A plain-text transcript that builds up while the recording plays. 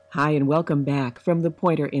Hi, and welcome back from the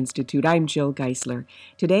Pointer Institute. I'm Jill Geisler.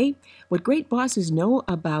 Today, what great bosses know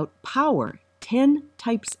about power, 10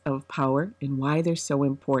 types of power, and why they're so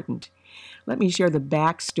important. Let me share the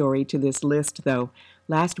backstory to this list, though.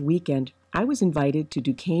 Last weekend, I was invited to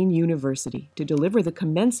Duquesne University to deliver the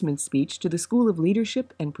commencement speech to the School of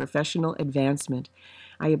Leadership and Professional Advancement.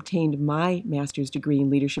 I obtained my master's degree in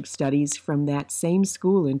leadership studies from that same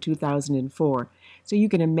school in 2004, so you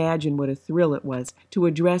can imagine what a thrill it was to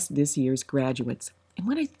address this year's graduates. And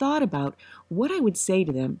when I thought about what I would say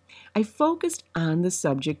to them, I focused on the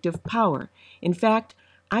subject of power. In fact,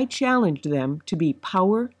 I challenged them to be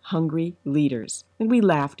power-hungry leaders. And we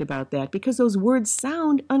laughed about that because those words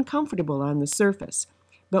sound uncomfortable on the surface.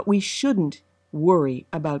 But we shouldn't worry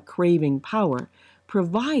about craving power,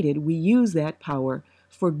 provided we use that power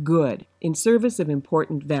for good, in service of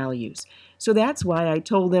important values. So that's why I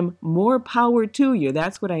told them, more power to you.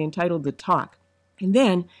 That's what I entitled the talk. And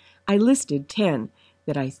then I listed 10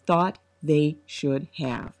 that I thought they should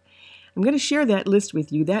have. I'm going to share that list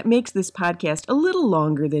with you. That makes this podcast a little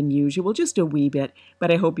longer than usual, just a wee bit,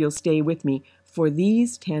 but I hope you'll stay with me for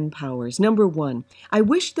these 10 powers. Number 1, I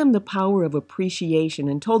wished them the power of appreciation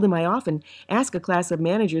and told them I often ask a class of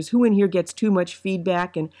managers who in here gets too much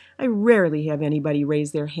feedback, and I rarely have anybody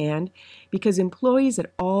raise their hand because employees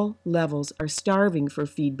at all levels are starving for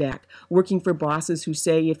feedback, working for bosses who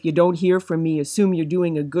say, if you don't hear from me, assume you're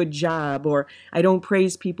doing a good job, or I don't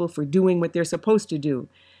praise people for doing what they're supposed to do.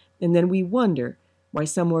 And then we wonder why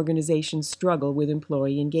some organizations struggle with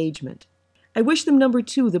employee engagement. I wish them, number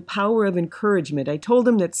 2, the power of encouragement. I told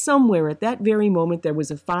them that somewhere at that very moment there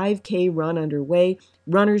was a 5K run underway,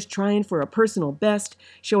 runners trying for a personal best,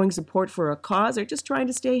 showing support for a cause, or just trying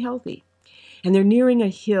to stay healthy. And they're nearing a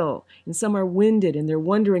hill, and some are winded, and they're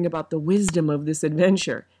wondering about the wisdom of this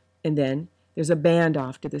adventure. And then there's a band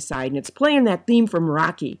off to the side, and it's playing that theme from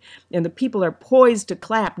Rocky. And the people are poised to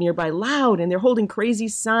clap nearby loud, and they're holding crazy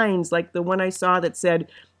signs like the one I saw that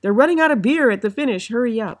said, "They're running out of beer at the finish,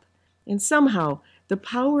 hurry up." And somehow, the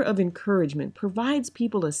power of encouragement provides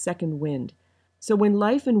people a second wind. So when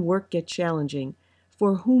life and work get challenging,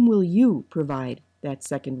 for whom will you provide that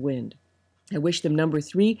second wind? I wish them, number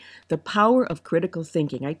 3, the power of critical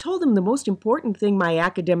thinking. I told them the most important thing my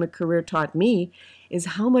academic career taught me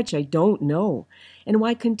is how much I don't know, and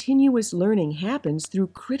why continuous learning happens through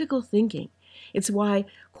critical thinking. It's why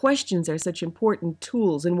questions are such important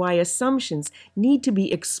tools, and why assumptions need to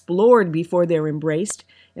be explored before they're embraced,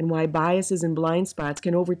 and why biases and blind spots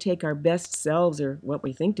can overtake our best selves, or what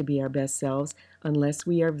we think to be our best selves, unless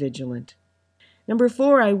we are vigilant. Number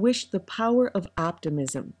 4, I wish the power of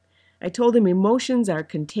optimism. I told him emotions are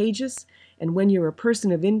contagious, and when you're a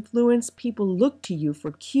person of influence, people look to you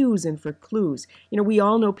for cues and for clues. We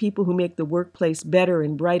all know people who make the workplace better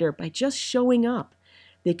and brighter by just showing up.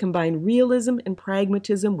 They combine realism and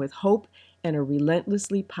pragmatism with hope and a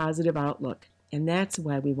relentlessly positive outlook, and that's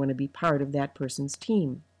why we want to be part of that person's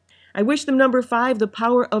team. I wish them, number 5, the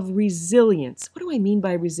power of resilience. What do I mean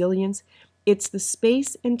by resilience? It's the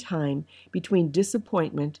space and time between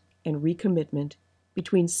disappointment and recommitment,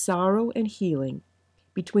 between sorrow and healing,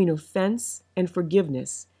 between offense and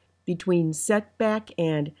forgiveness, between setback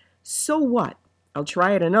and so what? I'll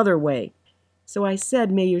try it another way. So I said,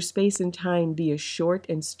 may your space and time be a short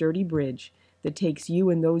and sturdy bridge that takes you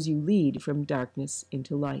and those you lead from darkness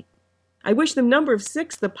into light. I wish them, number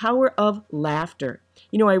 6, the power of laughter.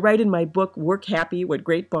 I write in my book, Work Happy, What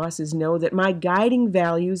Great Bosses Know, that my guiding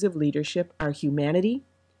values of leadership are humanity,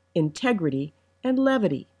 integrity, and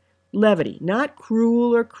levity. Levity, not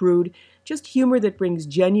cruel or crude, just humor that brings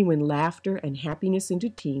genuine laughter and happiness into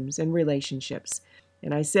teams and relationships.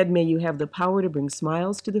 And I said, may you have the power to bring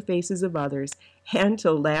smiles to the faces of others and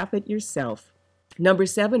to laugh at yourself. Number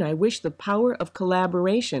 7, I wish the power of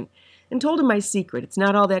collaboration, and told him my secret. It's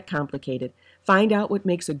not all that complicated. Find out what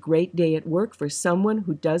makes a great day at work for someone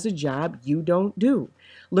who does a job you don't do.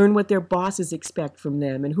 Learn what their bosses expect from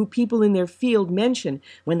them and who people in their field mention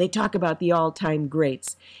when they talk about the all-time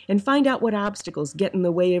greats. And find out what obstacles get in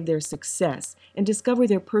the way of their success and discover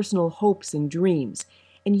their personal hopes and dreams.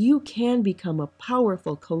 And you can become a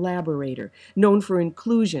powerful collaborator, known for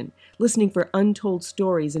inclusion, listening for untold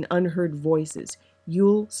stories and unheard voices.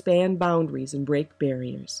 You'll span boundaries and break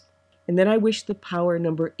barriers. And then I wish the power,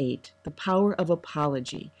 number 8, the power of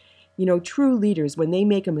apology. True leaders, when they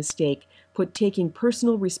make a mistake, put taking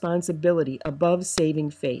personal responsibility above saving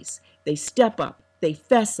face. They step up, they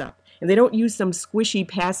fess up, and they don't use some squishy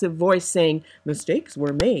passive voice saying, mistakes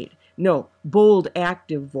were made. No, bold,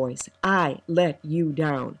 active voice. I let you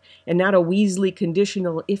down. And not a Weasley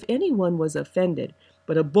conditional, if anyone was offended,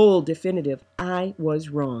 but a bold, definitive, I was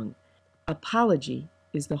wrong. Apology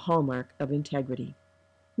is the hallmark of integrity.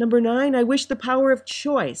 Number 9, I wish the power of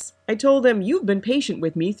choice. I told them, you've been patient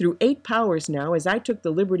with me through 8 powers now as I took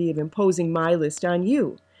the liberty of imposing my list on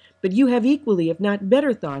you. But you have equally, if not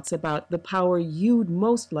better, thoughts about the power you'd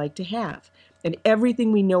most like to have. And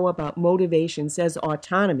everything we know about motivation says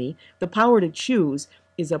autonomy, the power to choose,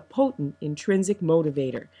 is a potent intrinsic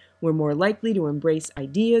motivator. We're more likely to embrace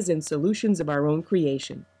ideas and solutions of our own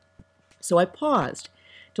creation. So I paused,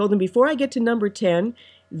 told them before I get to number 10,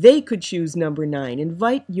 they could choose number 9.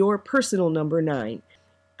 Invite your personal number 9.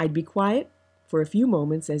 I'd be quiet for a few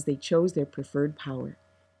moments as they chose their preferred power.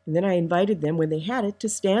 And then I invited them, when they had it, to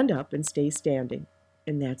stand up and stay standing.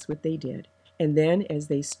 And that's what they did. And then, as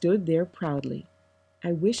they stood there proudly,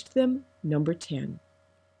 I wished them number 10.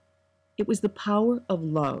 It was the power of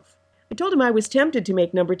love. I told them I was tempted to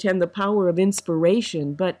make number 10 the power of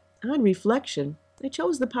inspiration, but on reflection, I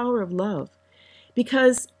chose the power of love.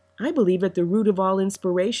 Because I believe at the root of all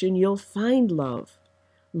inspiration, you'll find love.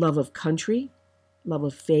 Love of country, love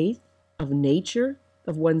of faith, of nature,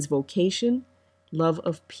 of one's vocation, love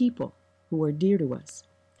of people who are dear to us.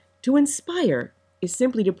 To inspire is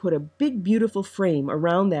simply to put a big, beautiful frame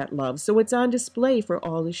around that love so it's on display for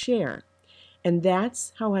all to share. And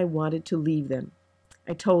that's how I wanted to leave them.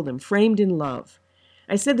 I told them, framed in love.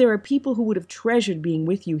 I said there are people who would have treasured being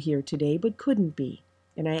with you here today but couldn't be.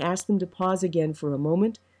 And I asked them to pause again for a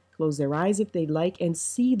moment, close their eyes if they'd like, and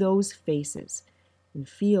see those faces and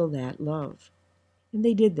feel that love. And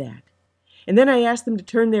they did that. And then I asked them to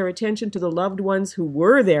turn their attention to the loved ones who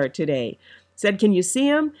were there today. Said, can you see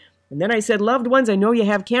them? And then I said, loved ones, I know you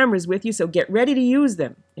have cameras with you, so get ready to use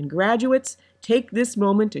them. And graduates, take this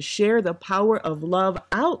moment to share the power of love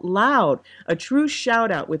out loud, a true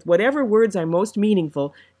shout out with whatever words are most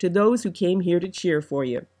meaningful to those who came here to cheer for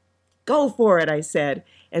you. Go for it, I said.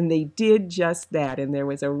 And they did just that. And there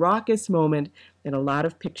was a raucous moment and a lot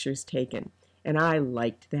of pictures taken. And I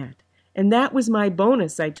liked that. And that was my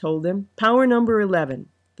bonus, I told them. Power number 11,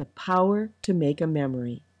 the power to make a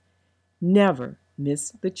memory. Never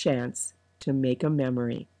miss the chance to make a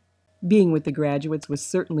memory. Being with the graduates was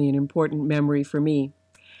certainly an important memory for me.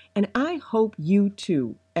 And I hope you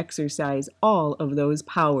too exercise all of those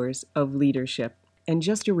powers of leadership. And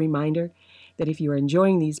just a reminder that if you're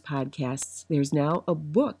enjoying these podcasts, there's now a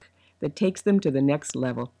book that takes them to the next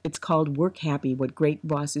level. It's called Work Happy, What Great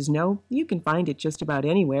Bosses Know. You can find it just about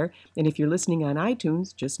anywhere. And if you're listening on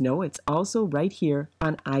iTunes, just know it's also right here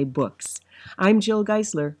on iBooks. I'm Jill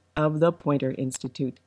Geisler of the Poynter Institute.